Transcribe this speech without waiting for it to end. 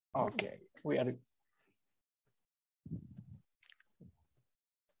Okay, we are.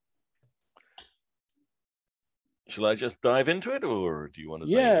 Shall I just dive into it, or do you want to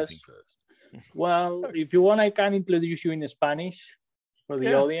say anything first? Well, if you want, I can introduce you in Spanish for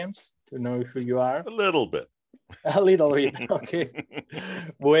the audience to know who you are. A little bit. A little bit, ok.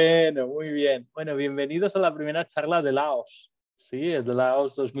 Bueno, muy bien. Bueno, bienvenidos a la primera charla de AOOS. Sí, es de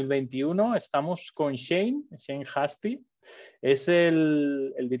AOOS 2021. Estamos con Shane Hastie. Es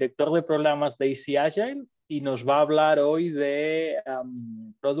el director de programas de Easy Agile y nos va a hablar hoy de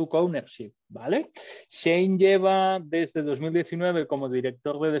Product Ownership, ¿vale? Shane lleva desde 2019 como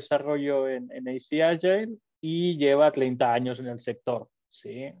director de desarrollo en Easy Agile y lleva 30 años en el sector,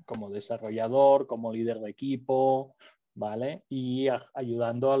 ¿sí? Como desarrollador, como líder de equipo, ¿vale? Y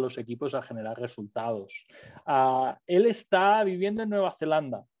ayudando a los equipos a generar resultados. Él está viviendo en Nueva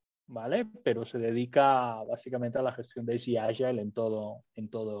Zelanda, ¿vale? Pero se dedica básicamente a la gestión de Easy Agile en todo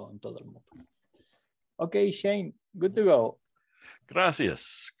el mundo. Okay, Shane, good to go.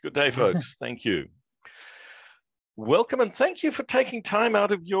 Gracias. Good day, folks. Thank you. Welcome, and thank you for taking time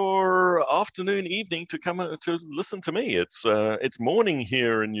out of your afternoon, evening to come to listen to me. It's morning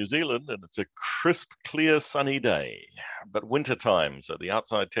here in New Zealand, and it's a crisp, clear, sunny day, but winter time, so the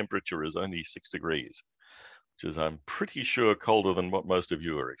outside temperature is only 6 degrees, which is, I'm pretty sure, colder than what most of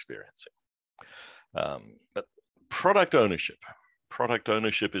you are experiencing. But product ownership. Product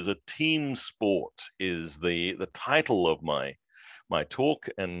ownership is a team sport, is the title of my talk,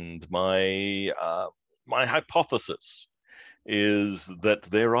 and my hypothesis is that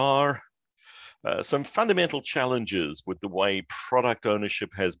there are some fundamental challenges with the way product ownership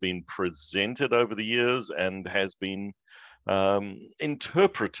has been presented over the years and has been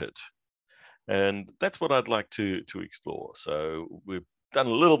interpreted. And that's what I'd like to explore. So we've done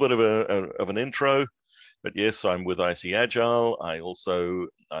a little bit of an intro, but yes, I'm with IC Agile.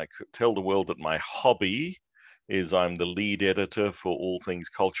 I could tell the world that my hobby is I'm the lead editor for all things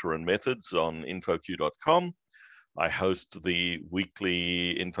culture and methods on infoq.com. I host the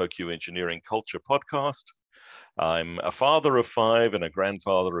weekly InfoQ Engineering Culture podcast. I'm a father of 5 and a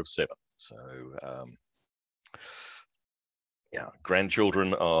grandfather of 7. So yeah,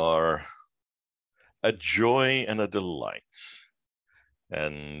 grandchildren are a joy and a delight.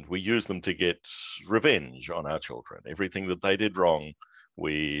 And we use them to get revenge on our children. Everything that they did wrong,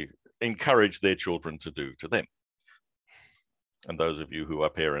 we encourage their children to do to them. And those of you who are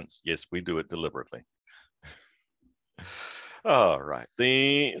parents, yes, we do it deliberately. All right.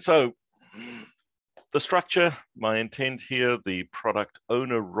 So the structure, my intent here, the product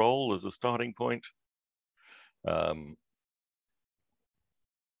owner role as a starting point.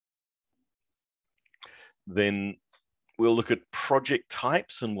 Then we'll look at project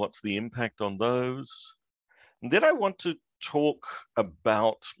types and what's the impact on those. And then I want to talk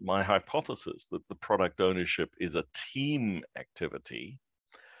about my hypothesis that the product ownership is a team activity.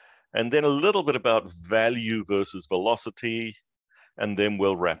 And then a little bit about value versus velocity. And then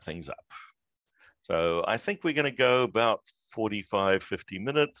we'll wrap things up. So I think we're going to go about 45, 50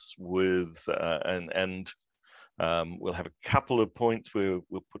 minutes with, we'll have a couple of points where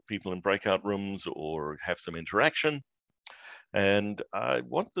we'll put people in breakout rooms or have some interaction. And I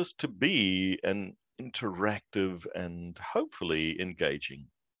want this to be an interactive and hopefully engaging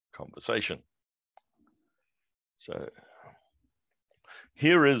conversation. So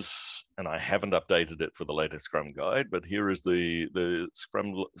here is, and I haven't updated it for the latest Scrum Guide, but here is the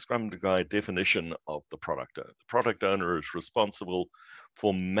Scrum Guide definition of the product owner. The product owner is responsible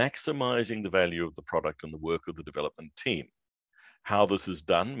for maximizing the value of the product and the work of the development team. How this is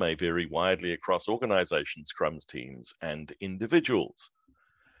done may vary widely across organizations, Scrums teams, and individuals.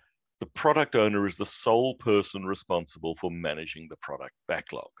 The product owner is the sole person responsible for managing the product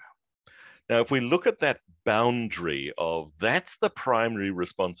backlog. Now, if we look at that boundary of that's the primary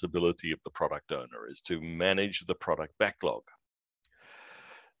responsibility of the product owner, is to manage the product backlog.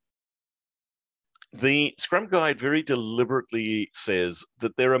 The Scrum Guide very deliberately says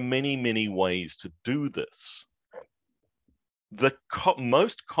that there are many, many ways to do this. The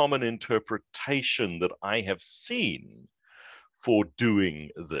most common interpretation that I have seen for doing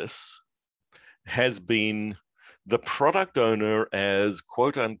this has been the product owner as,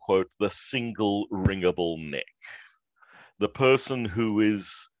 quote unquote, the single ringable neck. The person who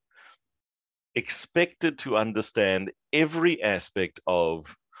is expected to understand every aspect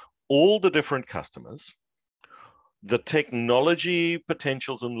of all the different customers, the technology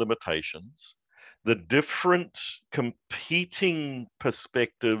potentials and limitations, the different competing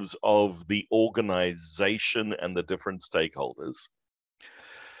perspectives of the organization and the different stakeholders,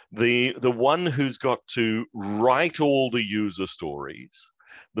 the one who's got to write all the user stories,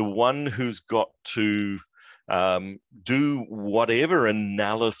 the one who's got to do whatever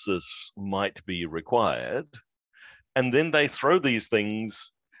analysis might be required, and then they throw these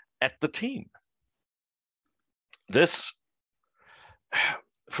things at the team. This,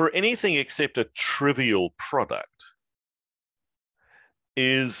 for anything except a trivial product,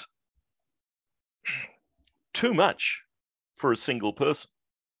 is too much for a single person.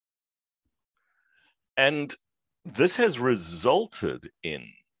 And this has resulted in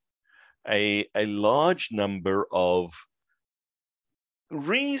a large number of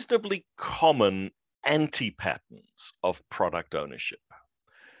reasonably common anti-patterns of product ownership,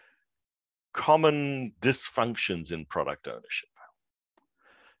 common dysfunctions in product ownership.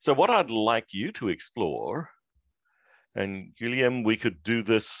 So what I'd like you to explore, and Guillaume, we could do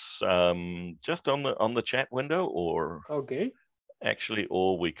this just on the chat window, or okay. Actually,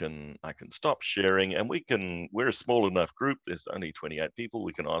 or I can stop sharing, and we're a small enough group, there's only 28 people,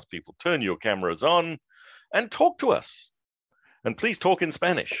 we can ask people, turn your cameras on and talk to us. And please talk in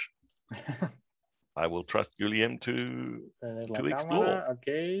Spanish. I will trust Guillaume to explore.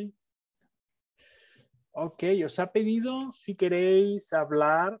 Okay. Ok, os ha pedido si queréis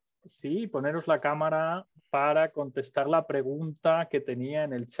hablar, sí, poneros la cámara para contestar la pregunta que tenía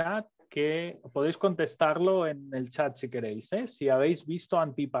en el chat, que podéis contestarlo en el chat si queréis, ¿eh? Si habéis visto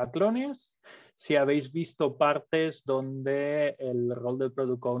antipatrones, si habéis visto partes donde el rol del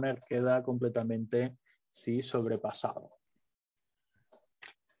Product Owner queda completamente, sí, sobrepasado.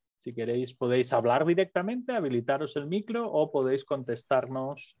 Si queréis podéis hablar directamente, habilitaros el micro, o podéis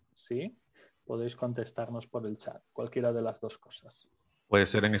contestarnos, ¿sí? Podéis contestarnos por el chat, cualquiera de las dos cosas. ¿Puede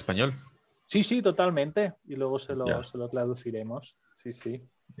ser en español? Sí, sí, totalmente. Y luego se lo traduciremos. Sí, sí.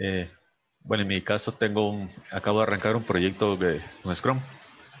 Bueno, en mi caso acabo de arrancar un proyecto con Scrum.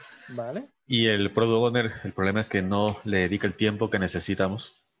 Vale. Y el Product Owner, el problema es que no le dedica el tiempo que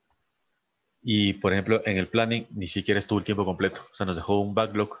necesitamos. Y, por ejemplo, en el planning ni siquiera estuvo el tiempo completo. O sea, nos dejó un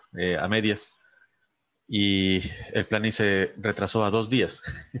backlog a medias. Y el planning se retrasó a 2 días.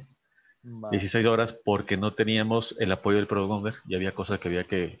 Vale. 16 horas porque no teníamos el apoyo del Product Owner y había cosas que había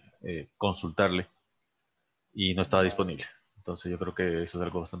que consultarle y no estaba disponible. Entonces yo creo que eso es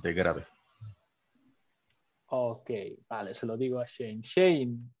algo bastante grave. Ok, vale, se lo digo a Shane.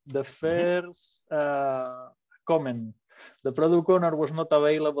 Shane, the first comment. The product owner was not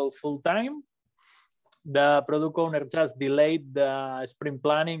available full time. The product owner just delayed the sprint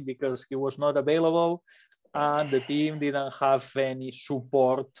planning because he was not available, and the team didn't have any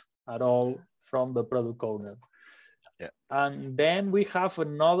support at all from the product owner. Yeah. And then we have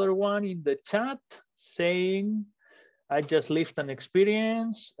another one in the chat saying, I just lived an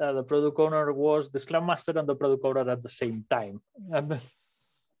experience. The product owner was the Scrum Master and the product owner at the same time.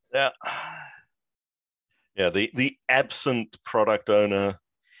 Yeah. Yeah, the absent product owner,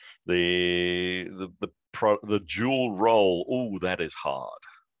 the dual role, oh, that is hard.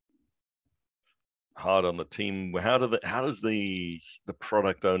 Hard on the team. How does the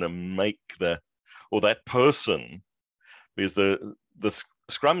product owner make that person, because the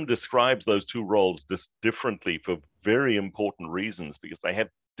Scrum describes those two roles differently for very important reasons, because they have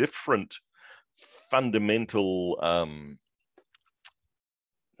different fundamental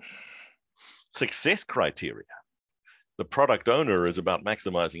success criteria. The product owner is about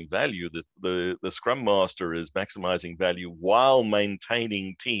maximizing value. The Scrum Master is maximizing value while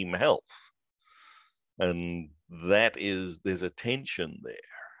maintaining team health. And there's a tension there.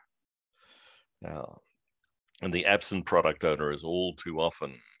 And the absent product owner is all too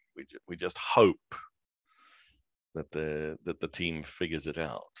often, we just hope that the team figures it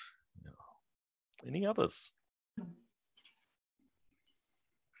out. Any others?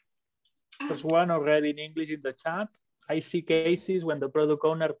 There's one already in English in the chat. I see cases when the product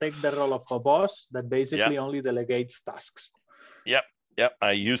owner takes the role of a boss that basically only delegates tasks. Yep.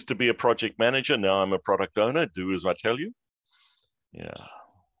 I used to be a project manager. Now I'm a product owner. Do as I tell you. Yeah.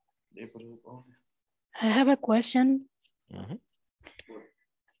 I have a question.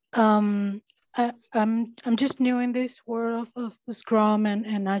 I'm just new in this world of Scrum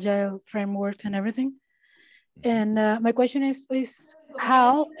and Agile frameworks and everything. And my question is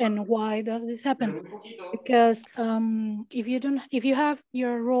how and why does this happen? Because if you have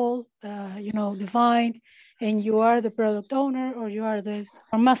your role, defined, and you are the product owner or you are the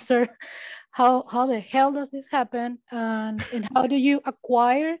Scrum Master, how the hell does this happen? And how do you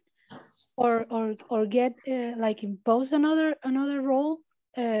acquire or get impose another role,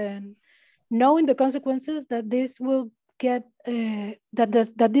 and knowing the consequences that this will get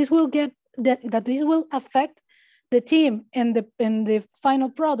that this will affect the team and the final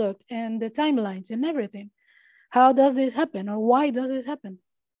product and the timelines and everything? how does this happen, or why does it happen?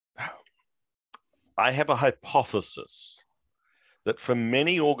 I have a hypothesis that for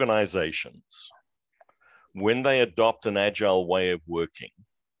many organizations, when they adopt an agile way of working,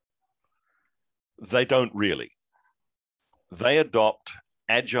 they don't really. They adopt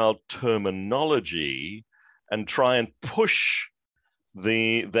agile terminology and try and push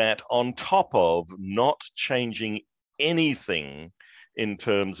that on top of not changing anything in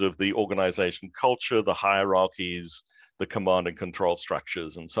terms of the organization culture, the hierarchies, the command and control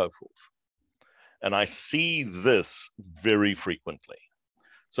structures, and so forth. And I see this very frequently.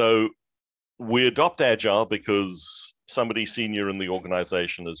 So we adopt agile because somebody senior in the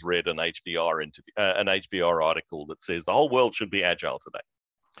organization has read an HBR article that says the whole world should be agile today.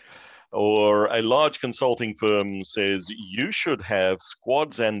 Or a large consulting firm says you should have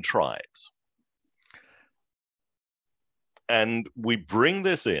squads and tribes. And we bring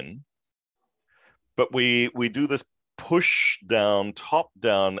this in, but we do this push down, top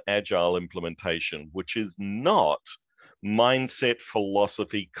down agile implementation, which is not mindset,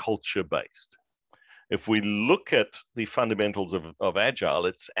 philosophy, culture based. If we look at the fundamentals of agile,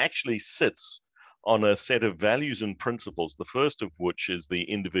 it actually sits on a set of values and principles, the first of which is the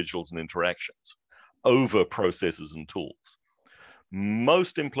individuals and interactions over processes and tools.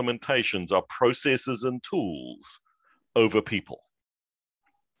 Most implementations are processes and tools over people.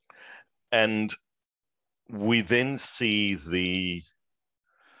 And we then see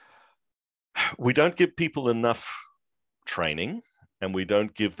we don't give people enough training, and we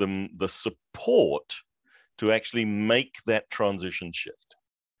don't give them the support to actually make that transition shift.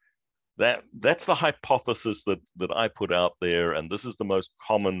 That's the hypothesis that I put out there, and this is the most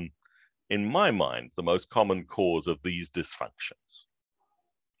common, in my mind, the most common cause of these dysfunctions.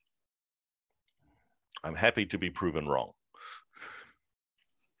 I'm happy to be proven wrong.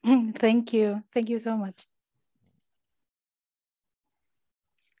 Thank you. Thank you so much.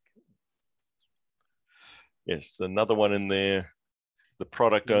 Yes, another one in there. The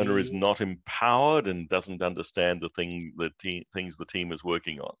product owner is not empowered and doesn't understand the things the team is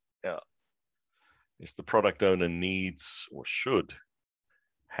working on. Yeah. Yes, the product owner needs or should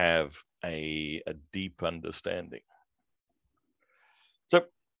have a deep understanding. So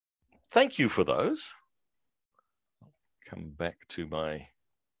thank you for those. I'll come back to my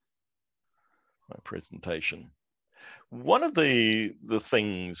presentation. One of the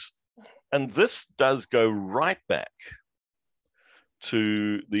things, and this does go right back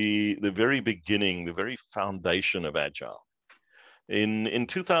to the very beginning, the very foundation of Agile. In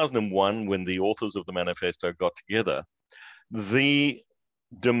 2001, when the authors of the manifesto got together, the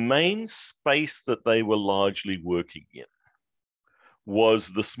domain space that they were largely working in was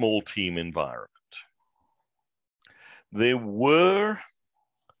the small team environment. There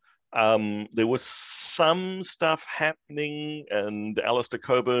was some stuff happening, and Alistair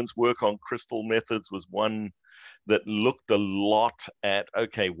Coburn's work on crystal methods was one that looked a lot at,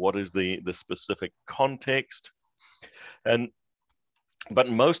 okay, what is the specific context? But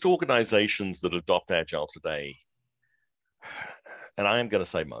most organizations that adopt Agile today, and I am going to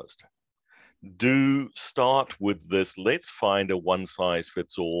say most, do start with this, let's find a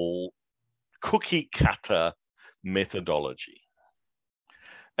one-size-fits-all cookie cutter methodology.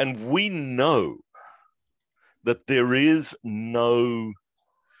 And we know that there is no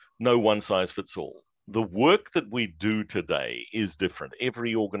one-size-fits-all. The work that we do today is different.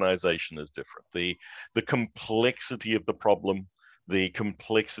 Every organization is different. The complexity of the problem, the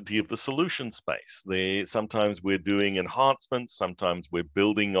complexity of the solution space. Sometimes we're doing enhancements, sometimes we're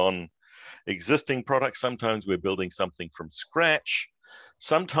building on existing products, sometimes we're building something from scratch.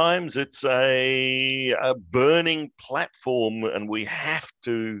 Sometimes it's a burning platform and we have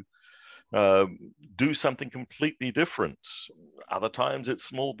to do something completely different. Other times it's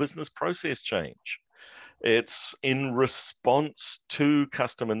small business process change. It's in response to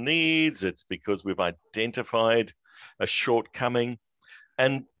customer needs. It's because we've identified a shortcoming.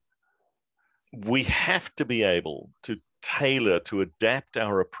 And we have to be able to tailor, to adapt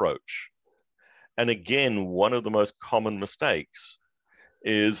our approach. And again, one of the most common mistakes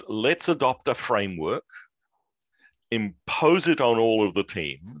is let's adopt a framework, impose it on all of the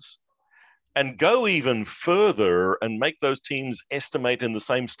teams, and go even further and make those teams estimate in the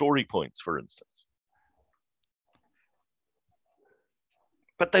same story points, for instance.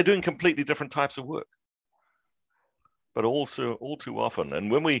 But they're doing completely different types of work. But also all too often. And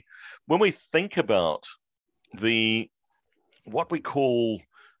when we think about what we call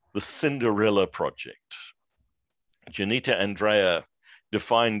the Cinderella project, Janita Andrea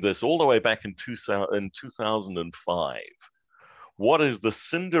defined this all the way back in 2005. What is the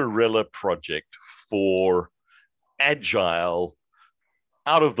Cinderella project for agile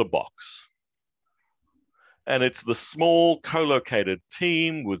out of the box. And it's the small co-located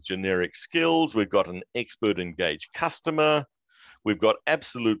team with generic skills. We've got an expert engaged customer. We've got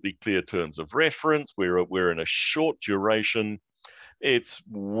absolutely clear terms of reference. We're in a short duration. It's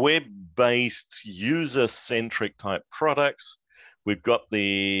web-based, user-centric type products. We've got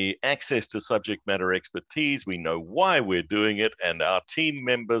the access to subject matter expertise. We know why we're doing it, and our team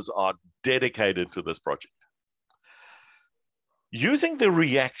members are dedicated to this project. Using the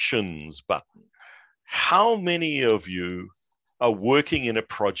reactions button, how many of you are working in a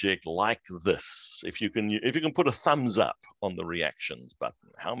project like this? If you can put a thumbs up on the reactions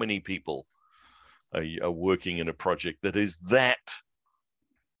button, how many people are working in a project that is that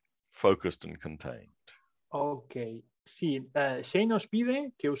focused and contained? Ok, sí, Shane nos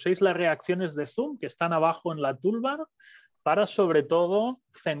pide que uséis las reacciones de Zoom que están abajo en la toolbar para sobre todo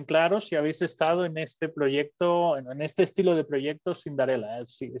centraros si habéis estado en este proyecto, en este estilo de proyecto Cinderella,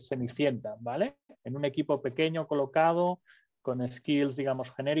 Cenicienta, ¿vale? En un equipo pequeño colocado, con skills,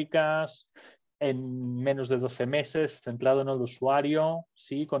 digamos, genéricas, en menos de 12 meses, centrado en el usuario,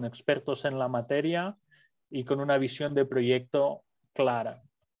 ¿sí? Con expertos en la materia y con una visión de proyecto clara,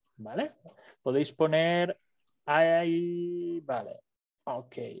 ¿vale? Podéis poner ahí, vale,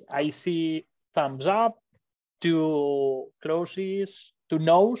 ok, I see thumbs up, to closes, to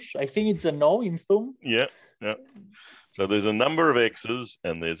no's. I think it's a no in Zoom. Yeah. So there's a number of X's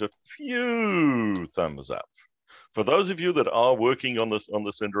and there's a few thumbs up. For those of you that are working on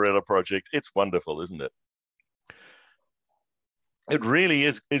the Cinderella project, it's wonderful, isn't it? It really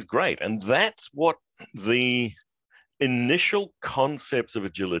is great. And that's what the initial concepts of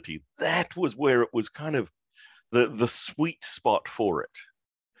agility, that was where it was kind of the sweet spot for it.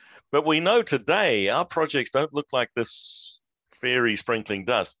 But we know today our projects don't look like this fairy sprinkling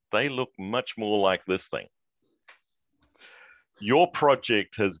dust. They look much more like this thing. Your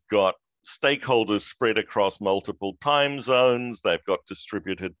project has got stakeholders spread across multiple time zones. They've got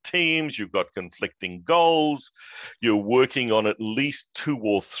distributed teams. You've got conflicting goals. You're working on at least 2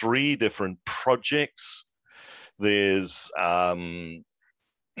 or 3 different projects. There's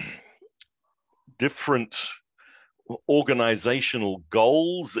different organizational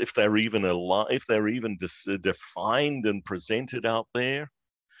goals, if they're even defined and presented out there.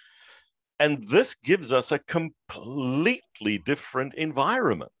 And this gives us a completely different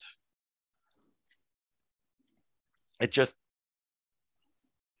environment.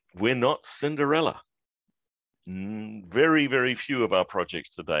 We're not Cinderella. Very, very few of our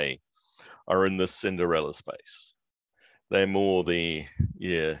projects today are in this Cinderella space. They're more the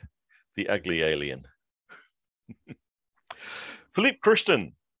ugly alien. Philippe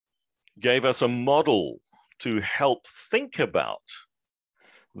Christian gave us a model to help think about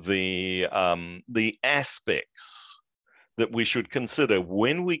the aspects that we should consider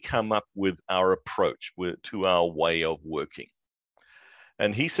when we come up with our approach to our way of working.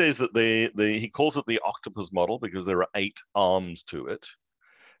 And he says that he calls it the octopus model because there are 8 arms to it.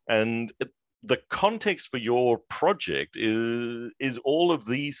 And the context for your project is all of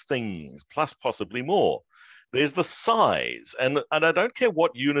these things, plus possibly more. There's the size, and I don't care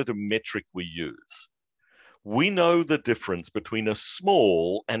what unit of metric we use. We know the difference between a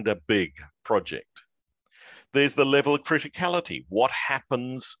small and a big project. There's the level of criticality. What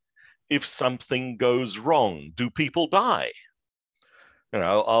happens if something goes wrong? Do people die? You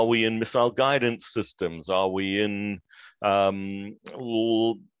know, are we in missile guidance systems? Are we in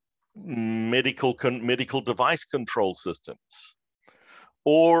medical device control systems?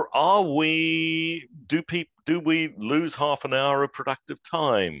 Or do we lose half an hour of productive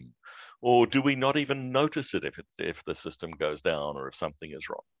time? Or do we not even notice it if the system goes down or if something is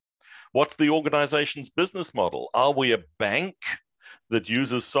wrong? What's the organization's business model? Are we a bank that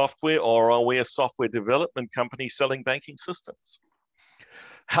uses software, or are we a software development company selling banking systems?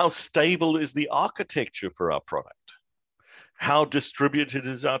 How stable is the architecture for our product? How distributed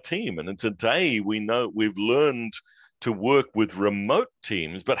is our team? And today we've learned to work with remote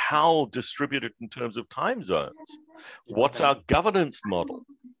teams, but how distributed in terms of time zones? What's our governance model?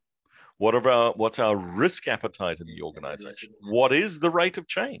 What's our risk appetite in the organization? What is the rate of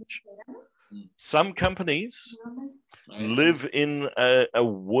change? Some companies live in a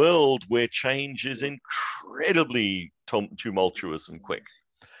world where change is incredibly tumultuous and quick.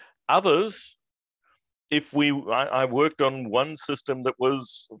 Others, I worked on one system that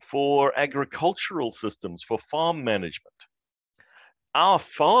was for agricultural systems, for farm management. Our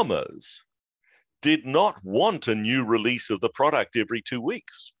farmers did not want a new release of the product every 2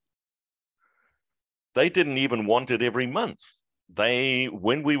 weeks. They didn't even want it every month.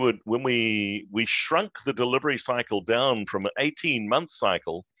 when we shrunk the delivery cycle down from an 18-month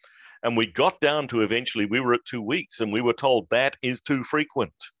cycle, and we got down to eventually we were at 2 weeks, and we were told that is too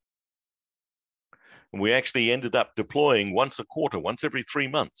frequent. And we actually ended up deploying once a quarter, once every 3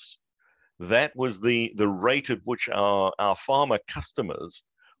 months. That was the rate at which our pharma customers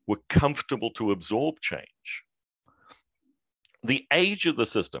were comfortable to absorb change. The age of the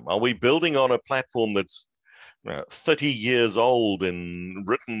system. Are we building on a platform that's 30 years old and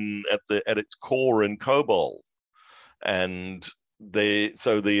written at its core in COBOL? And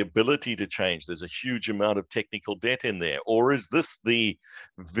so the ability to change, there's a huge amount of technical debt in there. Or is this the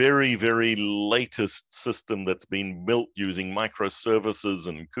very, very latest system that's been built using microservices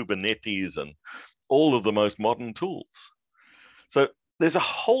and Kubernetes and all of the most modern tools? So there's a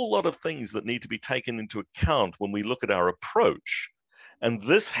whole lot of things that need to be taken into account when we look at our approach. And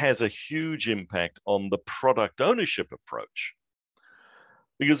this has a huge impact on the product ownership approach.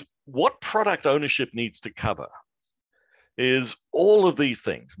 Because what product ownership needs to cover is all of these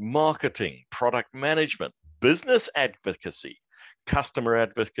things: marketing, product management, business advocacy, customer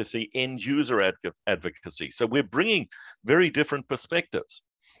advocacy, end user advocacy. So we're bringing very different perspectives.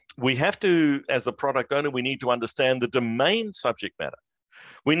 We have to, as the product owner, we need to understand the domain subject matter.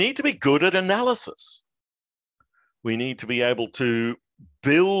 We need to be good at analysis. We need to be able to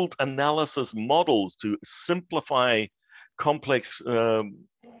build analysis models to simplify complex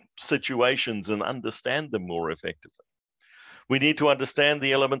situations and understand them more effectively. We need to understand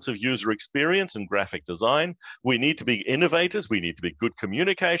the elements of user experience and graphic design. We need to be innovators. We need to be good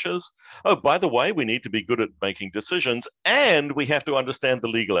communicators. Oh, by the way, we need to be good at making decisions, and we have to understand the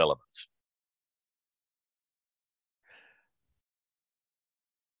legal elements.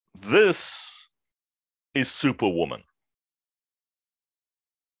 This is Superwoman.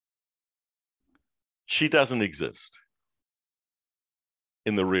 She doesn't exist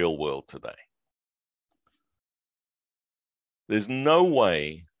in the real world today. There's no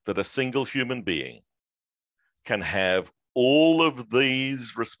way that a single human being can have all of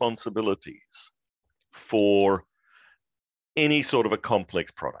these responsibilities for any sort of a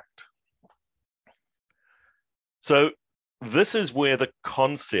complex product. So this is where the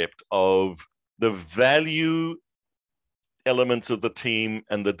concept of the value elements of the team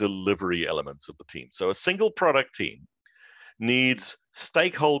and the delivery elements of the team. So a single product team needs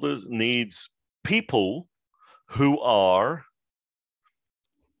stakeholders, needs people who are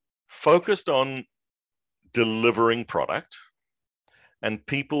focused on delivering product, and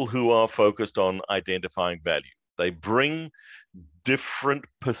people who are focused on identifying value. They bring different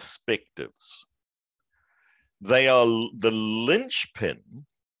perspectives. They are the linchpin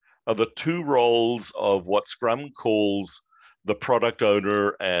of the two roles of what Scrum calls the product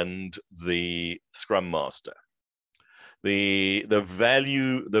owner and the Scrum Master. The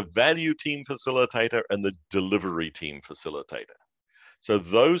value team facilitator and the delivery team facilitator. So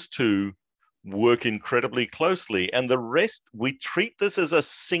those two work incredibly closely, and the rest, we treat this as a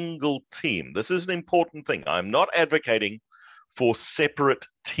single team. This is an important thing. I'm not advocating for separate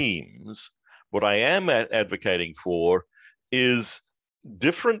teams. What I am advocating for is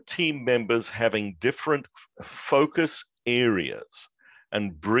different team members having different focus areas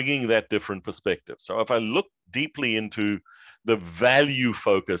and bringing that different perspective. So if I look deeply into the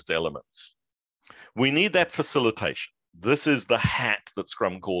value-focused elements, we need that facilitation. This is the hat that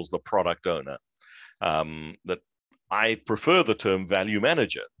Scrum calls the product owner. That I prefer the term value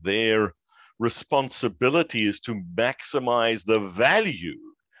manager. Their responsibility is to maximize the value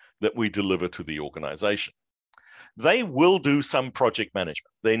that we deliver to the organization. They will do some project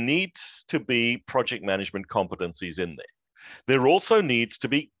management. There needs to be project management competencies in there. There also needs to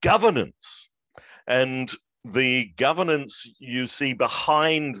be governance. And the governance you see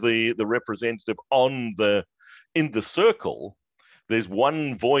behind the representative in the circle, there's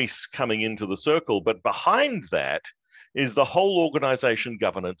one voice coming into the circle, but behind that is the whole organization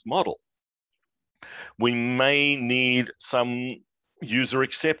governance model. We may need some user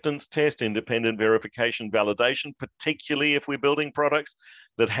acceptance test, independent verification, validation, particularly if we're building products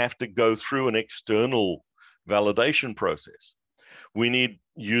that have to go through an external validation process. We need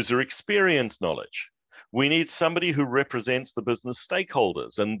user experience knowledge. We need somebody who represents the business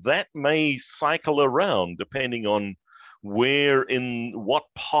stakeholders, and that may cycle around depending on what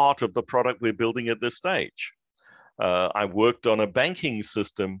part of the product we're building at this stage. I worked on a banking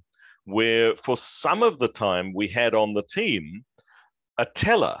system where for some of the time we had on the team a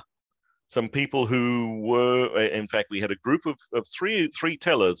teller, some people who were, in fact, we had a group of three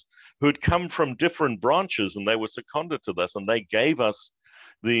tellers who had come from different branches, and they were seconded to this, and they gave us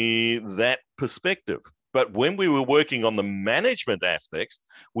that perspective. But when we were working on the management aspects,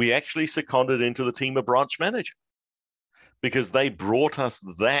 we actually seconded into the team a branch manager because they brought us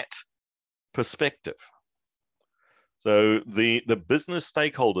that perspective. So the business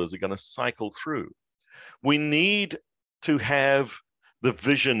stakeholders are going to cycle through. We need to have the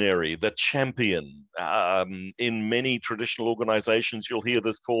visionary, the champion. In many traditional organizations, you'll hear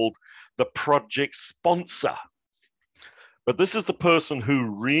this called the project sponsor. But this is the person who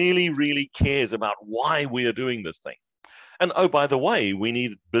really, really cares about why we are doing this thing. And oh, by the way, we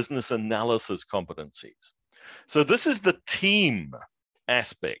need business analysis competencies. So this is the team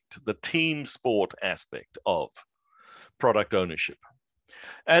aspect, the team sport aspect of product ownership.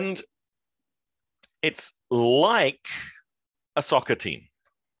 And it's like a soccer team.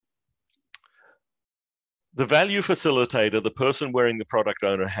 The value facilitator, the person wearing the product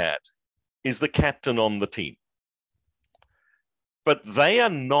owner hat, is the captain on the team. But they are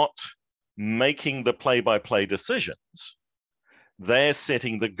not making the play-by-play decisions. They're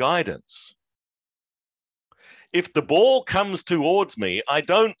setting the guidance. If the ball comes towards me, I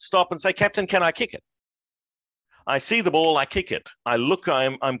don't stop and say, Captain, can I kick it? I see the ball, I kick it. I look,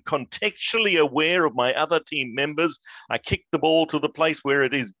 I'm contextually aware of my other team members. I kick the ball to the place where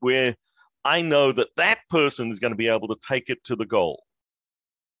it is, where I know that that person is going to be able to take it to the goal.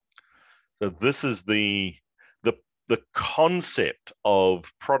 So this is the concept of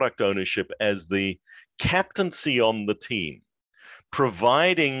product ownership as the captaincy on the team,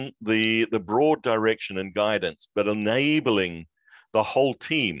 providing the broad direction and guidance, but enabling the whole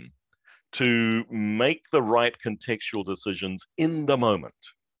team to make the right contextual decisions in the moment.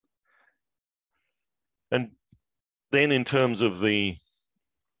 And then in terms of the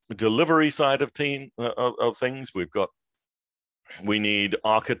delivery side of things, we need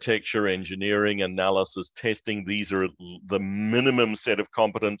architecture, engineering, analysis, testing. These are the minimum set of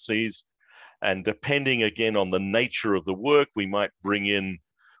competencies. And depending again on the nature of the work, we might bring in,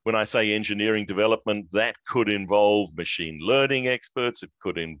 when I say engineering development, that could involve machine learning experts. It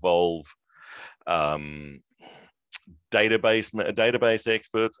could involve database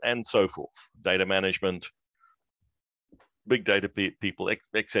experts and so forth, data management, big data people, et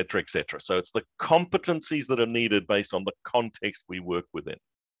cetera, et cetera. So it's the competencies that are needed based on the context we work within.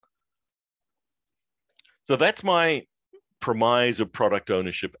 So that's my premise of product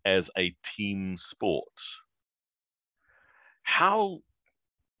ownership as a team sport.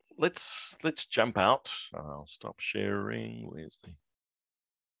 Let's jump out. I'll stop sharing. Where's the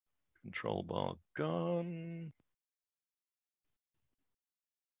control bar gone?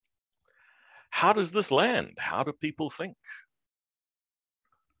 How does this land? How do people think?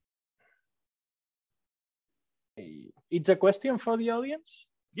 It's a question for the audience?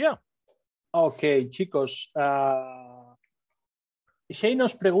 Yeah. Ok, chicos. Shane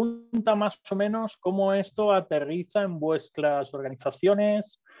nos pregunta más o menos cómo esto aterriza en vuestras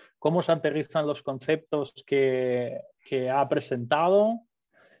organizaciones, cómo se aterrizan los conceptos que ha presentado,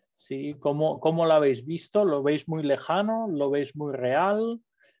 ¿sí? ¿Cómo lo habéis visto? ¿Lo veis muy lejano? ¿Lo veis muy real?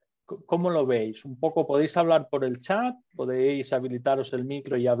 ¿Cómo lo veis? Un poco podéis hablar por el chat, podéis habilitaros el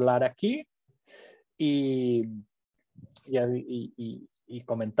micro y hablar aquí y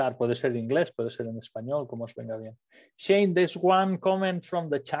comentar. Puede ser en inglés, puede ser en español, como os venga bien. Shane, there's one comment from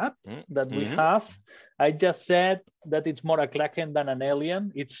the chat that we have. I just said that it's more a Kraken than an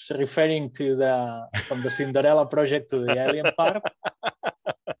alien. It's referring to from the Cinderella project to the alien part.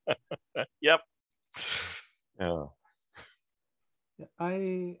 Yep. Yeah.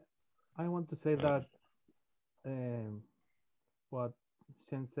 I want to say that what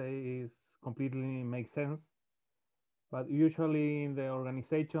Sensei is completely makes sense, but usually in the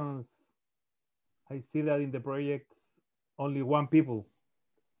organizations, I see that in the projects, only one people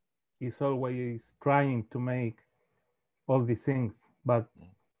is always trying to make all these things, but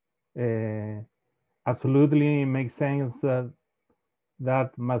absolutely makes sense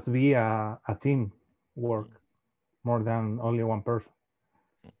that must be a team work more than only one person.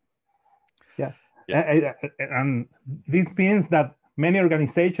 Yeah. And this means that many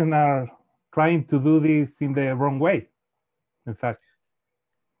organizations are trying to do this in the wrong way, in fact.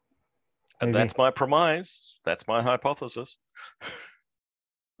 And that's my premise. That's my hypothesis.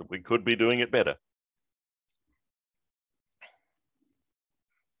 That we could be doing it better.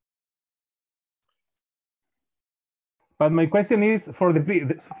 But my question is for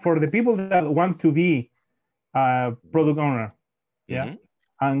the people that want to be a product owner, yeah,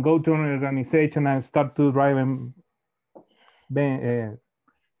 and go to an organization and start to drive and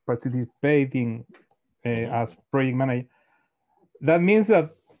participating as project manager. That means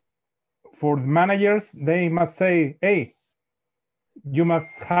that for the managers, they must say, hey, you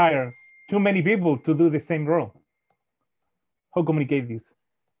must hire too many people to do the same role. How communicate this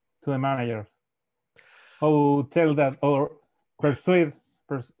to the managers? How tell that or persuaden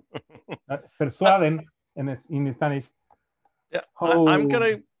in Spanish? Yeah, How...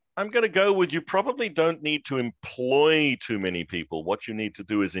 I'm gonna go with, you probably don't need to employ too many people. What you need to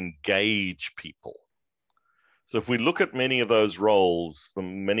do is engage people. So if we look at many of those roles,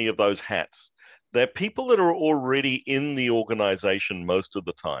 many of those hats, they're people that are already in the organization most of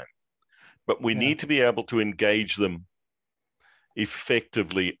the time, but we need to be able to engage them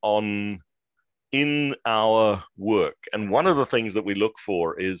effectively in our work. And one of the things that we look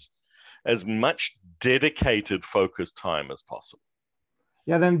for is as much dedicated focus time as possible.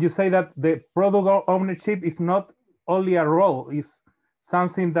 Yeah, then you say that the product ownership is not only a role, it's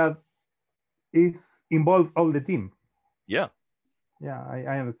something that is involved all the team. Yeah. Yeah,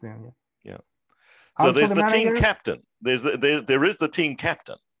 I understand. Yeah. Yeah. So Also there's the managers... team captain. There is the team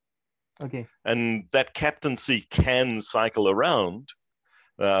captain. Okay. And that captaincy can cycle around.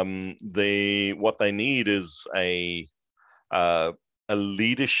 What they need is a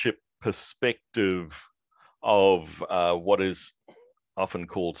leadership perspective of what is often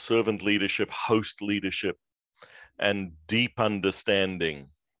called servant leadership, host leadership, and deep understanding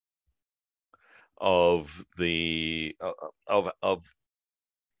of the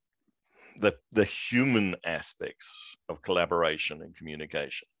human aspects of collaboration and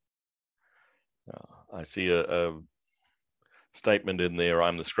communication. I see a statement in there,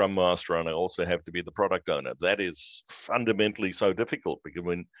 I'm the Scrum Master and I also have to be the product owner. That is fundamentally so difficult, because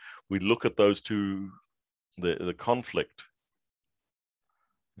when we look at those two, the conflict.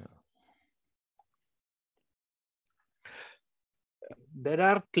 There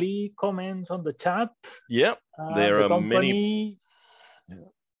are 3 comments on the chat. Yeah, there the are company, many.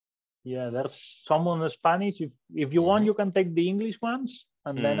 Yeah, there's some on the Spanish. If you want, you can take the English ones,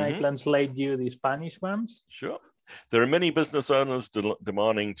 and then I translate you the Spanish ones. Sure. There are many business owners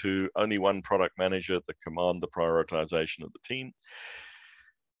demanding to only one product manager that command the prioritization of the team.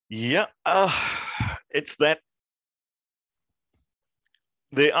 Yeah, it's that.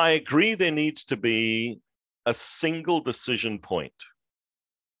 I agree there needs to be a single decision point.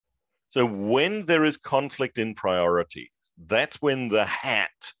 So when there is conflict in priorities, that's when the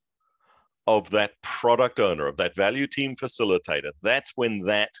hat of that product owner, of that value team facilitator, that's when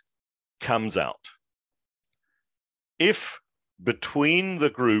that comes out. If between the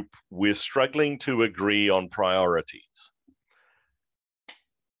group we're struggling to agree on priorities,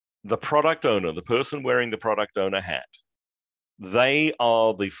 the product owner, the person wearing the product owner hat, they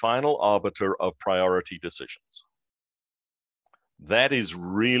are the final arbiter of priority decisions. That is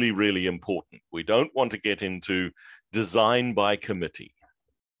really, really important. We don't want to get into design by committee.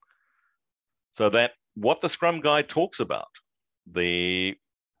 So that what the Scrum Guide talks about, the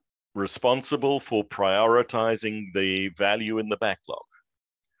responsible for prioritizing the value in the backlog,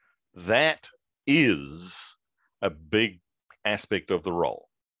 that is a big aspect of the role.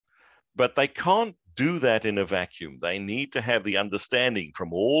 But they can't do that in a vacuum. They need to have the understanding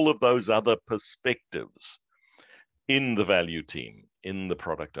from all of those other perspectives in the value team, in the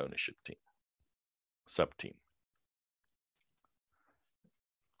product ownership team, sub-team.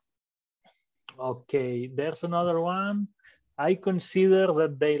 Okay, there's another one. I consider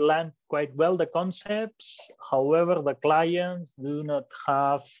that they land quite well, the concepts. However, the clients do not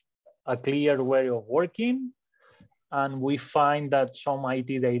have a clear way of working. And we find that some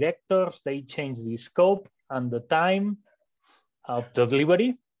IT directors, they change the scope and the time of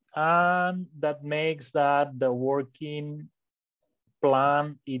delivery. And that makes that the working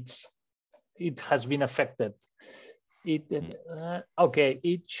plan, it has been affected.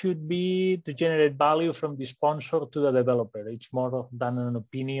 It should be to generate value from the sponsor to the developer. It's more than an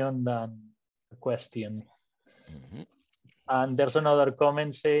opinion than a question. And there's another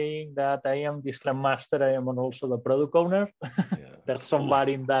comment saying that I am the Scrum Master, I am also the product owner. There's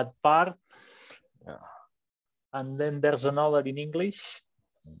somebody in that part. And then there's another in English.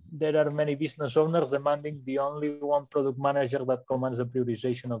 There are many business owners demanding the only one product manager that commands the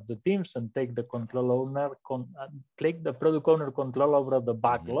prioritization of the teams and take the product owner control over the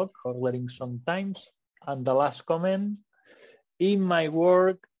backlog, ordering sometimes. And the last comment, in my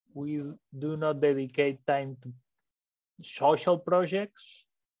work, we do not dedicate time to social projects,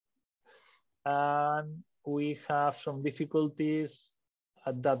 and we have some difficulties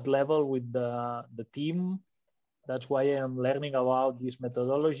at that level with the team. That's why I'm learning about these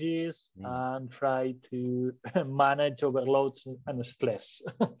methodologies and try to manage overloads and stress.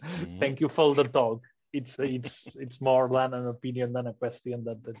 Thank you for the talk. It's more than an opinion than a question.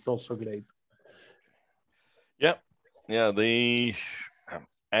 That's also great. Yeah.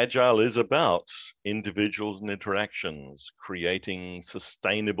 Agile is about individuals and interactions, creating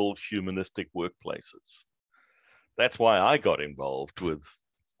sustainable humanistic workplaces. That's why I got involved with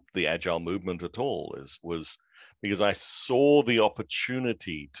the Agile movement at all, was because I saw the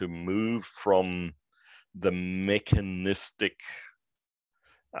opportunity to move from the mechanistic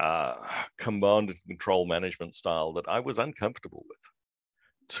command and control management style that I was uncomfortable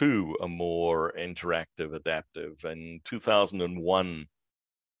with to a more interactive, adaptive. In 2001,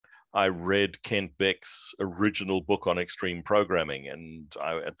 I read Kent Beck's original book on extreme programming. And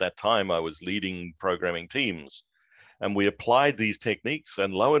at that time, I was leading programming teams. And we applied these techniques,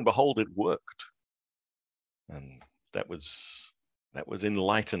 and lo and behold, it worked. And that was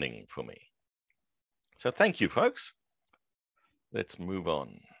enlightening for me. So thank you, folks. Let's move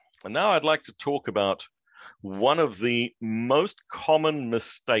on. And now I'd like to talk about one of the most common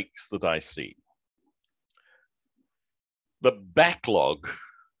mistakes that I see. The backlog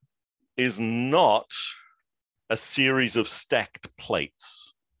is not a series of stacked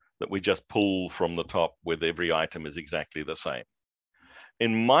plates that we just pull from the top with every item is exactly the same.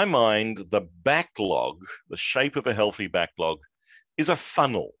 In my mind, the backlog, the shape of a healthy backlog, is a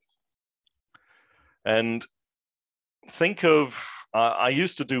funnel. And think of, I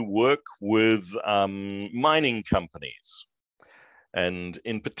used to do work with mining companies, and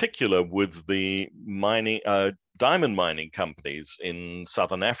in particular with the diamond mining companies in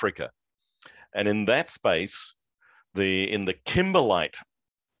Southern Africa. And in that space, in the kimberlite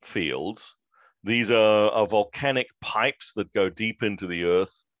fields, these are volcanic pipes that go deep into the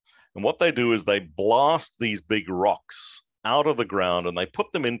earth. And what they do is they blast these big rocks out of the ground and they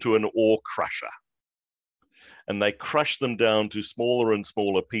put them into an ore crusher. And they crush them down to smaller and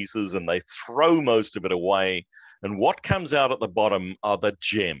smaller pieces, and they throw most of it away. And what comes out at the bottom are the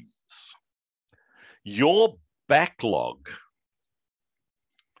gems. Your backlog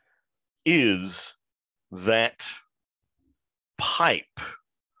is that pipe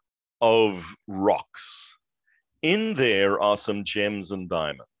of rocks. In there are some gems and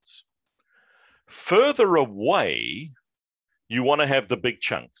diamonds. Further away, you want to have the big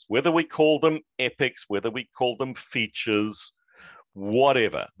chunks, whether we call them epics, whether we call them features,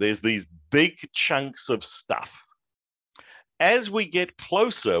 whatever. There's these big chunks of stuff. As we get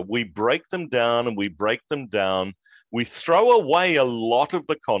closer, we break them down and we break them down. We throw away a lot of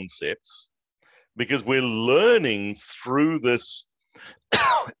the concepts because we're learning through this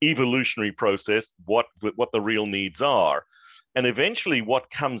evolutionary process what the real needs are. And eventually what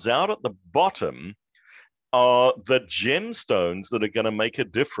comes out at the bottom are the gemstones that are going to make a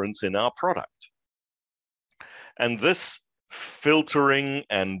difference in our product. And this filtering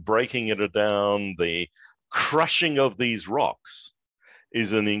and breaking it down, the crushing of these rocks,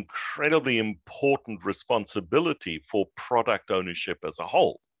 is an incredibly important responsibility for product ownership as a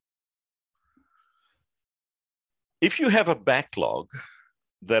whole. If you have a backlog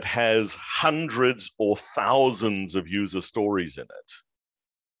that has hundreds or thousands of user stories in it,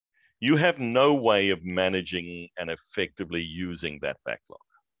 you have no way of managing and effectively using that backlog.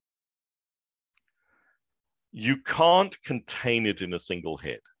 You can't contain it in a single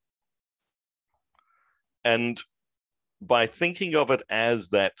head. And by thinking of it as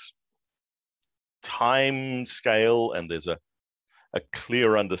that time scale, and there's a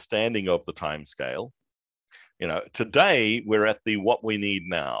clear understanding of the time scale, today we're at the what we need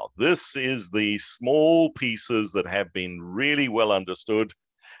now. This is the small pieces that have been really well understood.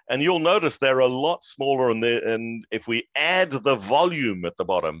 And you'll notice they're a lot smaller, and if we add the volume at the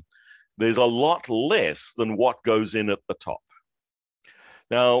bottom, there's a lot less than what goes in at the top.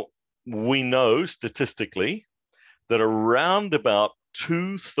 Now, we know statistically that around about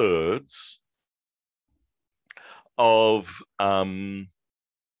 2/3 of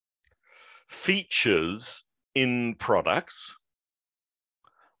features in products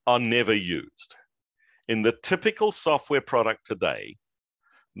are never used. In the typical software product today,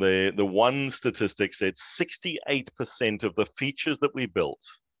 the one statistic said 68% of the features that we built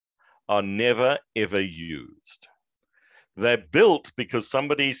are never, ever used. They're built because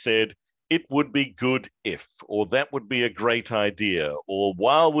somebody said, it would be good if, or that would be a great idea, or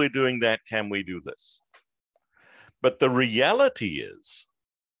while we're doing that, can we do this? But the reality is,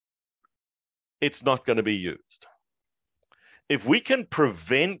 it's not going to be used. If we can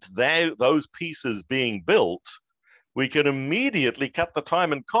prevent those pieces being built, we can immediately cut the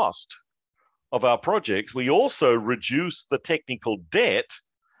time and cost of our projects. We also reduce the technical debt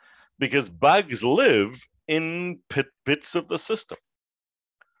because bugs live in bits of the system.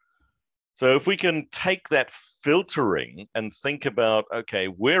 So if we can take that filtering and think about, okay,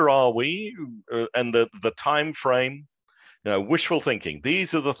 where are we, and the time frame, You know, wishful thinking.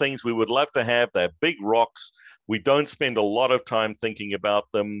 These are the things we would love to have. They're big rocks. We don't spend a lot of time thinking about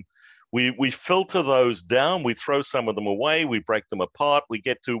them. We filter those down. We throw some of them away. We break them apart. We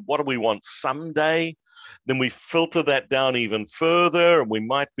get to what do we want someday? Then we filter that down even further. And we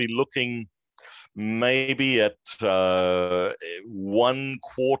might be looking maybe at 1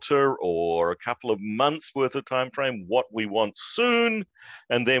 quarter or a couple of months worth of time frame, what we want soon.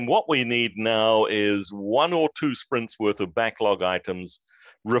 And then what we need now is 1 or 2 sprints worth of backlog items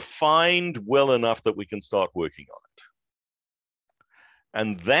refined well enough that we can start working on it.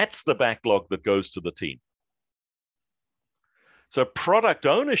 And that's the backlog that goes to the team. So product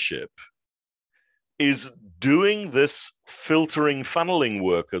ownership is doing this filtering, funneling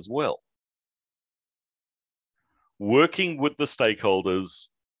work as well. Working with the stakeholders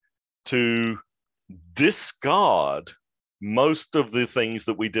to discard most of the things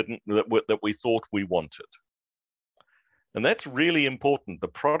that we didn't, that we thought we wanted. And that's really important. The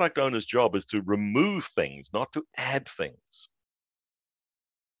product owner's job is to remove things, not to add things.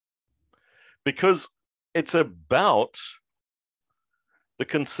 Because it's about the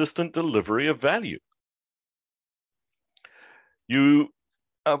consistent delivery of value.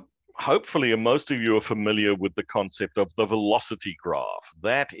 Hopefully, most of you are familiar with the concept of the velocity graph.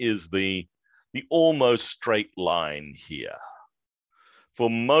 That is the almost straight line here. For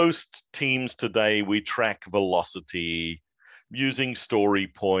most teams today, we track velocity using story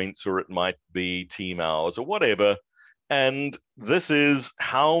points, or it might be team hours or whatever. And this is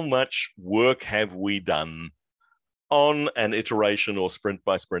how much work have we done on an iteration or sprint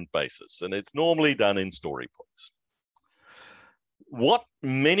by sprint basis. And it's normally done in story points. What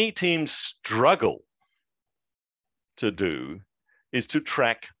many teams struggle to do is to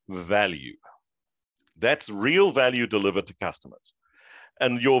track value. That's real value delivered to customers.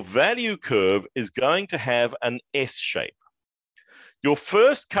 And your value curve is going to have an S shape. Your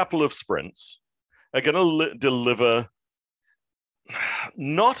first couple of sprints are going to deliver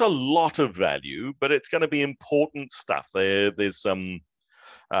not a lot of value, but it's going to be important stuff. There's some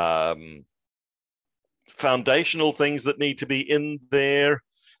foundational things that need to be in there.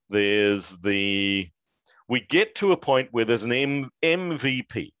 We get to a point where there's an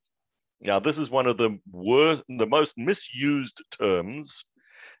MVP. Now, this is one of the most misused terms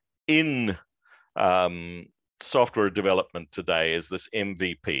in software development today, is this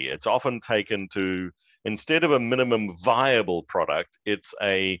MVP. It's often taken to, instead of a minimum viable product, it's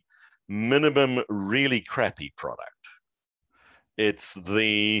a minimum really crappy product. It's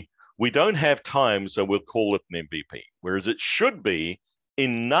we don't have time, so we'll call it an MVP. Whereas it should be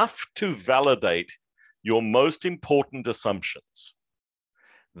enough to validate your most important assumptions.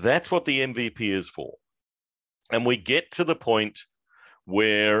 That's what the MVP is for. And we get to the point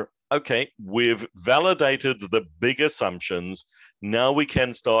where, okay, we've validated the big assumptions. Now we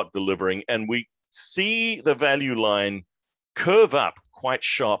can start delivering, and we see the value line curve up quite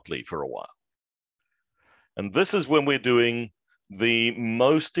sharply for a while. And this is when we're doing the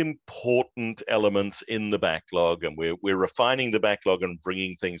most important elements in the backlog, and we're refining the backlog and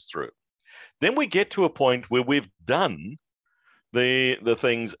bringing things through. Then we get to a point where we've done the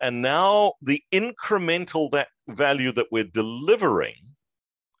things, and now the incremental value that we're delivering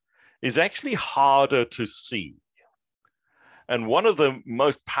is actually harder to see. And one of the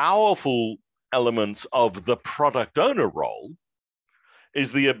most powerful elements of the product owner role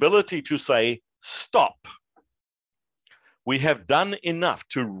is the ability to say, stop. We have done enough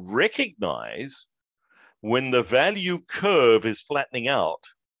to recognize when the value curve is flattening out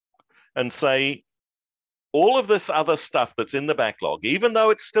and say, all of this other stuff that's in the backlog, even though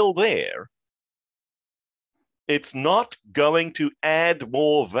it's still there, it's not going to add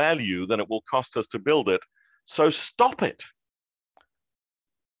more value than it will cost us to build it. So stop it.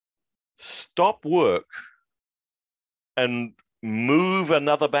 Stop work and move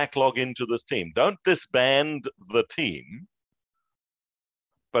another backlog into this team. Don't disband the team,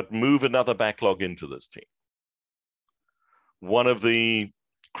 but move another backlog into this team. One of the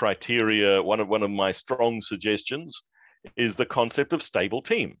criteria, one of my strong suggestions is the concept of stable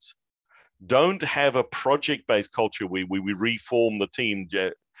teams. Don't have a project-based culture where we reform the team.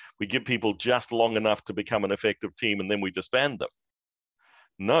 We give people just long enough to become an effective team and then we disband them.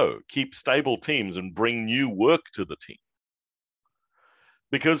 No, keep stable teams and bring new work to the team.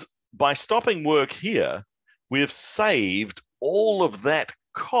 Because by stopping work here, we have saved all of that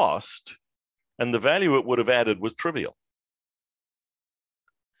cost, and the value it would have added was trivial.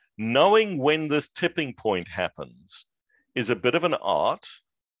 Knowing when this tipping point happens is a bit of an art,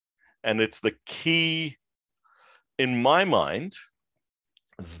 and it's the key, in my mind.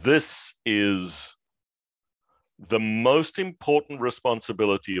 This is the most important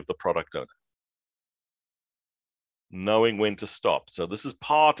responsibility of the product owner. Knowing when to stop. So this is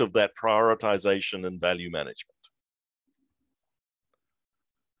part of that prioritization and value management.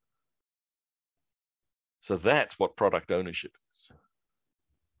 So that's what product ownership is.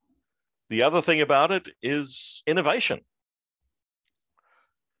 The other thing about it is innovation.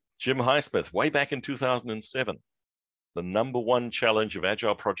 Jim Highsmith, way back in 2007, the #1 challenge of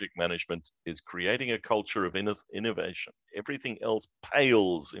agile project management is creating a culture of innovation. Everything else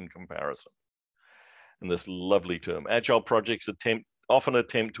pales in comparison. And this lovely term, agile projects often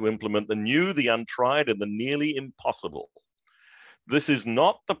attempt to implement the new, the untried, and the nearly impossible. This is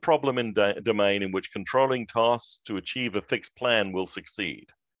not the problem in domain in which controlling tasks to achieve a fixed plan will succeed.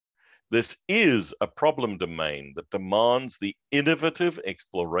 This is a problem domain that demands the innovative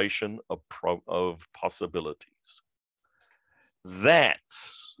exploration of possibilities.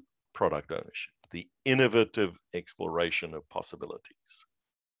 That's product ownership, the innovative exploration of possibilities.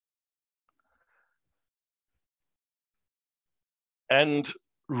 And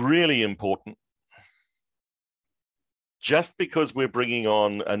really important, just because we're bringing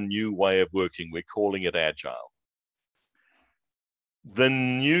on a new way of working, we're calling it agile.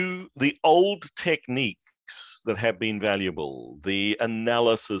 The old techniques that have been valuable, the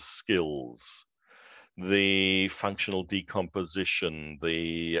analysis skills, the functional decomposition,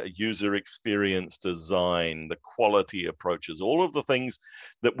 the user experience design, the quality approaches, all of the things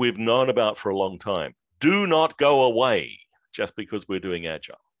that we've known about for a long time, do not go away just because we're doing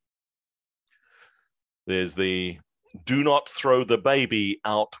agile. There's the do not throw the baby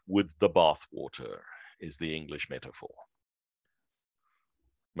out with the bathwater is the English metaphor.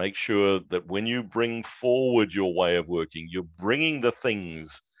 Make sure that when you bring forward your way of working, you're bringing the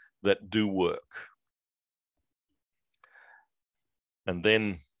things that do work. And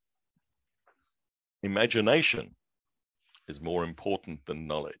then imagination is more important than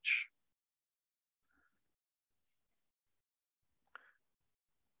knowledge.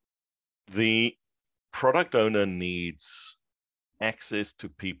 The product owner needs access to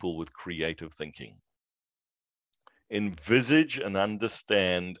people with creative thinking. Envisage and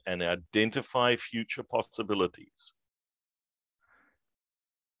understand and identify future possibilities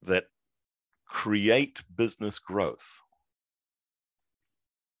that create business growth.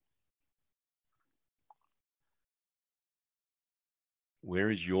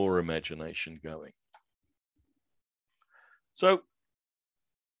 Where is your imagination going? So,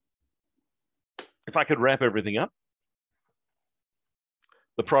 if I could wrap everything up,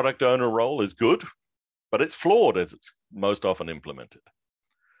 the product owner role is good, but it's flawed as it's most often implemented.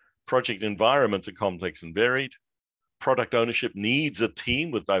 Project environments are complex and varied. Product ownership needs a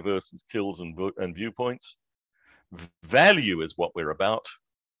team with diverse skills and viewpoints. Value is what we're about.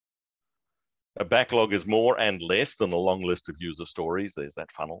 A backlog is more and less than a long list of user stories. There's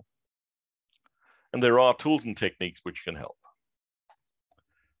that funnel. And there are tools and techniques which can help.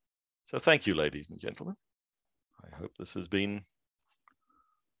 So thank you, ladies and gentlemen. I hope this has been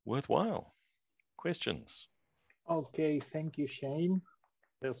worthwhile. Questions? Okay, thank you, Shane.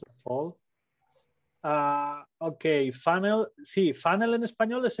 First of all. Ok, funnel. Sí, funnel en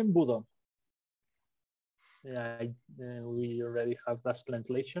español es embudo. Yeah, we already have that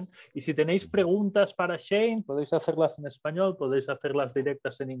translation. Y si tenéis preguntas para Shane, podéis hacerlas en español, podéis hacerlas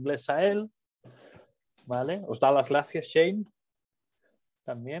directas en inglés a él. ¿Vale? Os da las gracias, Shane.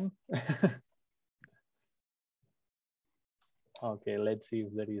 También. Okay, let's see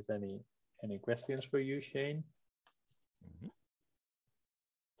if there is any questions for you, Shane.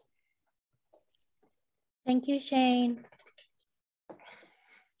 Thank you, Shane.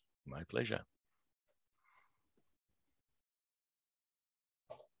 My pleasure.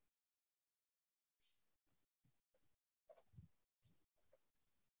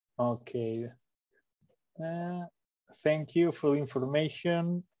 Okay. Thank you for the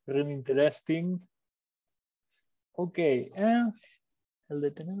information. Really interesting. Okay.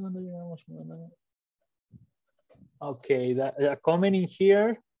 Okay, a comment in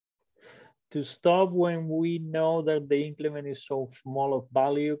here to stop when we know that the increment is so small of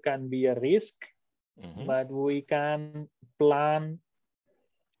value can be a risk, but we can plan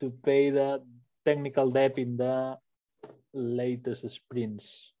to pay the technical debt in the latest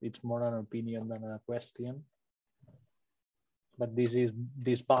sprints. It's more an opinion than a question. But this is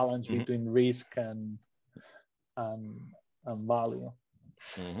this balance between risk and value.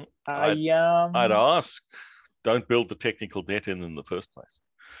 I'd ask, don't build the technical debt in the first place.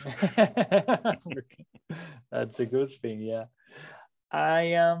 That's a good thing, yeah. I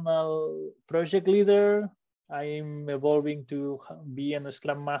am a project leader. I'm evolving to be a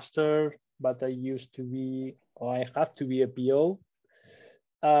Scrum Master, but I used to be, or I have to be a PO.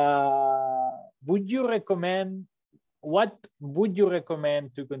 Would you recommend, what would you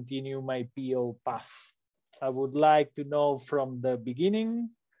recommend to continue my PO path? I would like to know from the beginning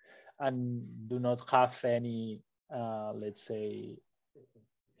and do not have any, let's say,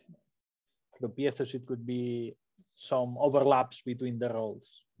 tropiezos. It could be some overlaps between the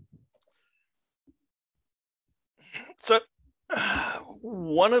roles. So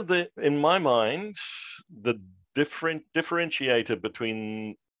one of the, in my mind, the differentiator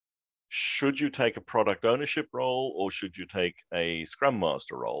between should you take a product ownership role or should you take a Scrum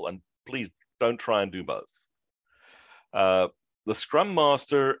Master role, and please don't try and do both. The Scrum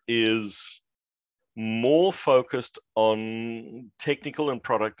Master is more focused on technical and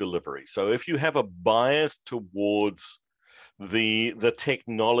product delivery. So if you have a bias towards the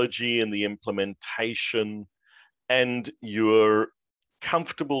technology and the implementation, and you're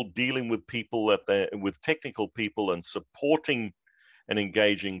comfortable dealing with people with technical people and supporting and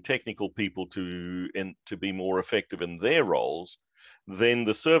engaging technical people to be more effective in their roles, then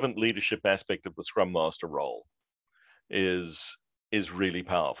the servant leadership aspect of the Scrum Master role is really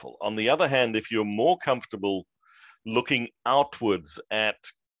powerful. On the other hand, if you're more comfortable looking outwards at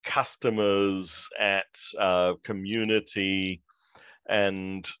customers, at community,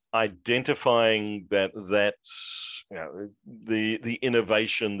 and identifying that you know, the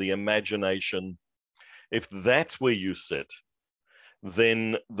innovation, the imagination, if that's where you sit,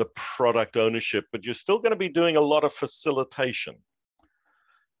 then the product ownership, but you're still going to be doing a lot of facilitation.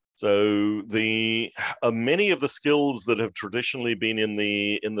 So many of the skills that have traditionally been in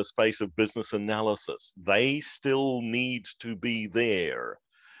the space of business analysis, they still need to be there,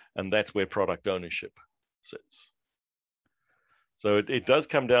 and that's where product ownership sits. So it does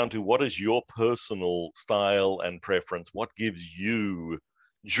come down to what is your personal style and preference, what gives you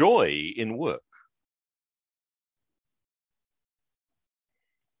joy in work.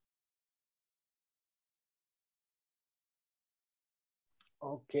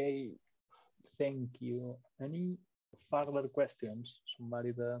 Okay, thank you. Any further questions?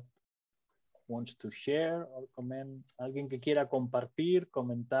 Somebody that wants to share or comment? ¿Alguien que quiera compartir,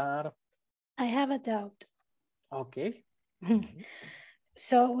 comentar? I have a doubt. Okay.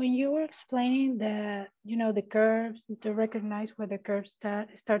 So when you were explaining the, the curves, to recognize where the curves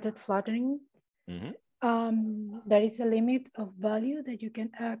started flattening, there is a limit of value that you can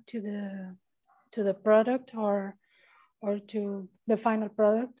add to the product or to the final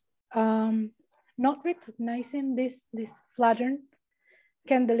product. Not recognizing this flatten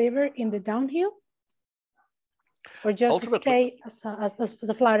can deliver in the downhill, or just ultimately stay as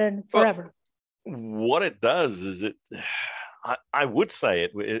a flatten forever. Well, what it does is I would say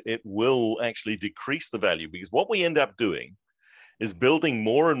it will actually decrease the value, because what we end up doing is building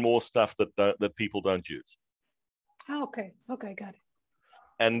more and more stuff that people don't use. Oh, okay, got it.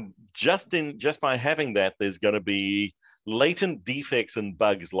 And just by having that, there's going to be latent defects and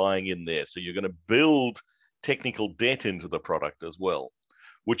bugs lying in there. So you're going to build technical debt into the product as well,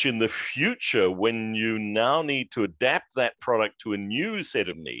 which in the future, when you now need to adapt that product to a new set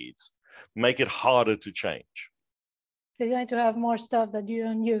of needs, make it harder to change. You're going to have more stuff that you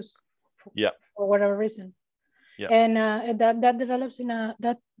don't use for whatever reason. Yeah. And that develops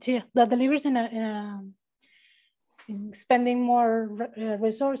that delivers in spending more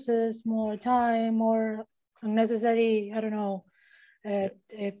resources, more time, more unnecessary,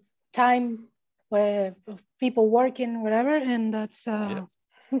 time of people working, whatever, and that's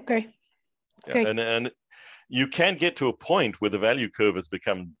okay. Yeah. And you can get to a point where the value curve has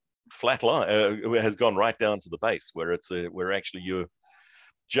become flat line, has gone right down to the base, where where actually you're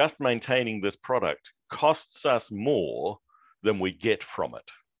just maintaining this product costs us more than we get from it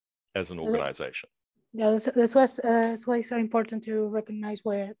as an organization. Yeah, that's why it's so important to recognize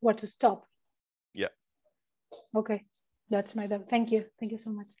where to stop. Yeah. Okay, that's my doubt. Thank you so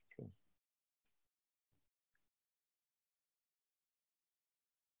much.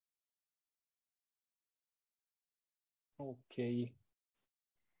 Okay,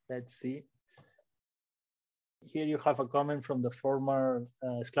 let's see. Here you have a comment from the former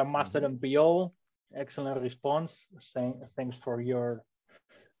Scrum Master and PO. Excellent response. Thanks for your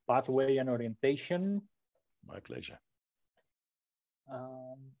pathway and orientation. My pleasure.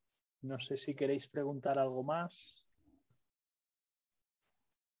 No sé si queréis preguntar algo más.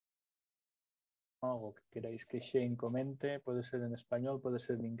 Algo que queráis que Shane comente. Puede ser en español, puede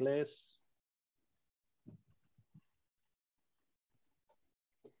ser en inglés.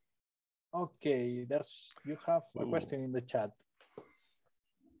 Okay, you have a question in the chat.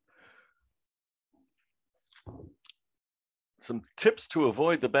 Some tips to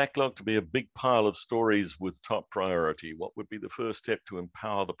avoid the backlog to be a big pile of stories with top priority. What would be the first step to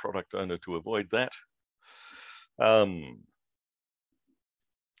empower the product owner to avoid that? I'm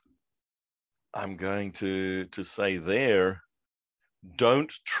going to say there,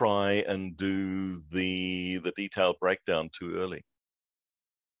 don't try and do the detailed breakdown too early.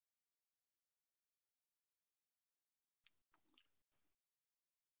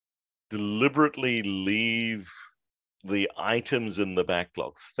 Deliberately leave the items in the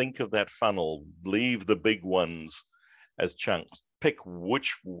backlog. Think of that funnel, leave the big ones as chunks. Pick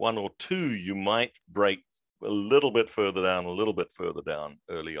which one or two you might break a little bit further down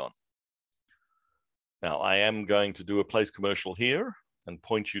early on. Now, I am going to do a place commercial here and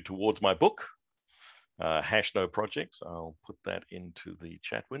point you towards my book, No Projects. I'll put that into the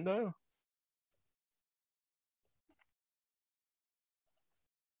chat window.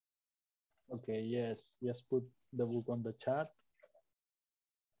 Okay, yes, just put the book on the chat.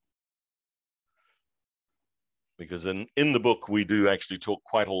 Because in the book, we do actually talk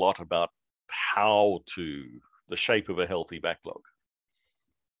quite a lot about the shape of a healthy backlog.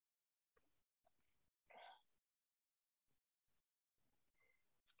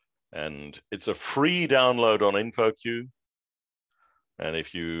 And it's a free download on InfoQ. And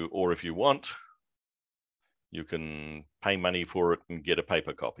if you want, you can pay money for it and get a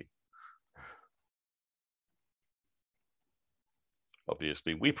paper copy.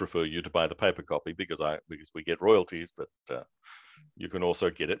 Obviously, we prefer you to buy the paper copy because we get royalties, but you can also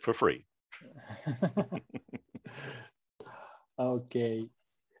get it for free. Okay.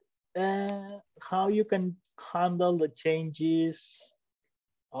 How you can handle the changes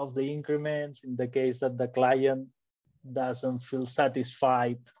of the increments in the case that the client doesn't feel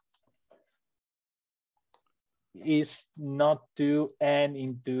satisfied is not to end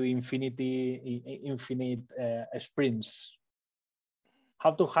into infinite sprints.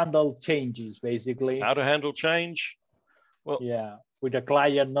 How to handle changes, basically. How to handle change? Well, yeah, with a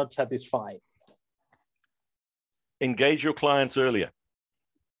client not satisfied. Engage your clients earlier.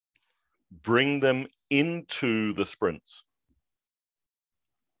 Bring them into the sprints.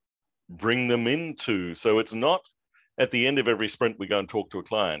 Bring them into, so it's not at the end of every sprint we go and talk to a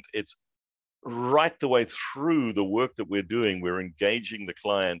client. It's right the way through the work that we're doing. We're engaging the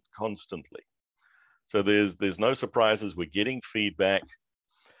client constantly. So there's no surprises. We're getting feedback.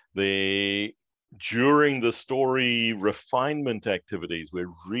 During the story refinement activities, we're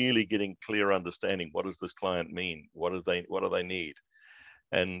really getting clear understanding. What does this client mean? What do they need?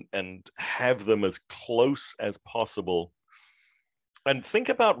 And have them as close as possible. And think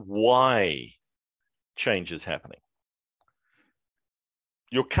about why change is happening.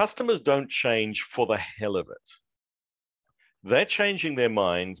 Your customers don't change for the hell of it. They're changing their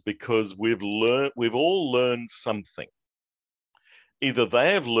minds because we've all learned something. Either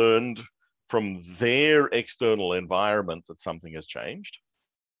they have learned from their external environment that something has changed,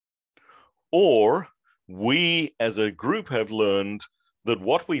 or we as a group have learned that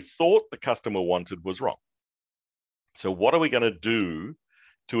what we thought the customer wanted was wrong. So what are we going to do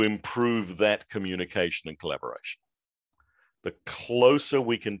to improve that communication and collaboration? The closer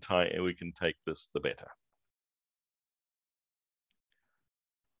we can take this, the better.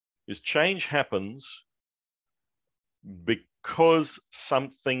 Because change happens because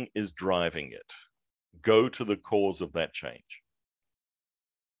something is driving it. Go to the cause of that change.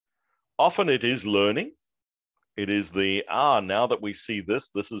 Often it is learning. It is now that we see this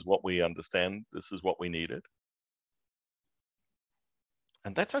is what we understand, this is what we needed.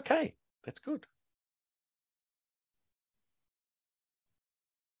 And that's okay, that's good.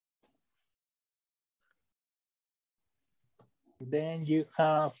 Then you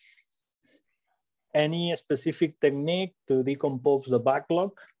have any specific technique to decompose the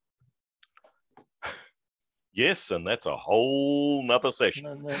backlog? Yes, and that's a whole nother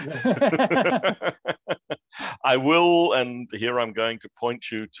session. No. I will, and here I'm going to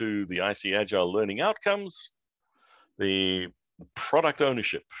point you to the IC Agile Learning Outcomes, the product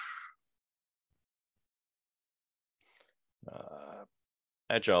ownership.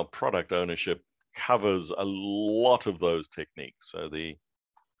 Agile product ownership covers a lot of those techniques. So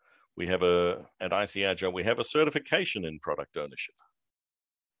we have at IC Agile, we have a certification in product ownership.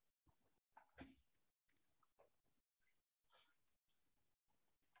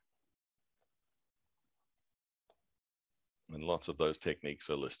 And lots of those techniques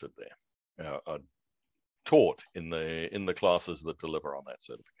are listed there, are taught in the classes that deliver on that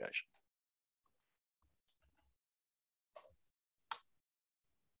certification.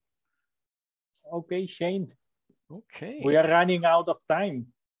 Okay, Shane. Okay. We are running out of time.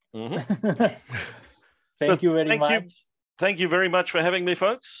 Mm-hmm. Thank you very much. Thank you very much for having me,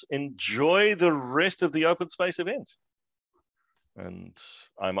 folks. Enjoy the rest of the Open Space event. And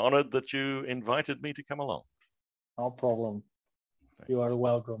I'm honored that you invited me to come along. No problem. Thanks. You are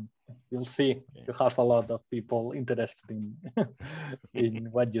welcome. You'll see. Yeah. You have a lot of people interested in,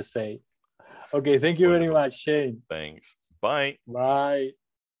 in what you say. Okay, thank you very much, Shane. Thanks. Bye. Bye.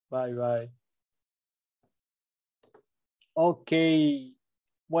 Bye, bye. Ok.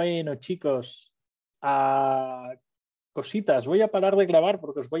 Bueno, chicos. Cositas. Voy a parar de grabar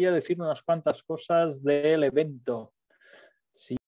porque os voy a decir unas cuantas cosas del evento.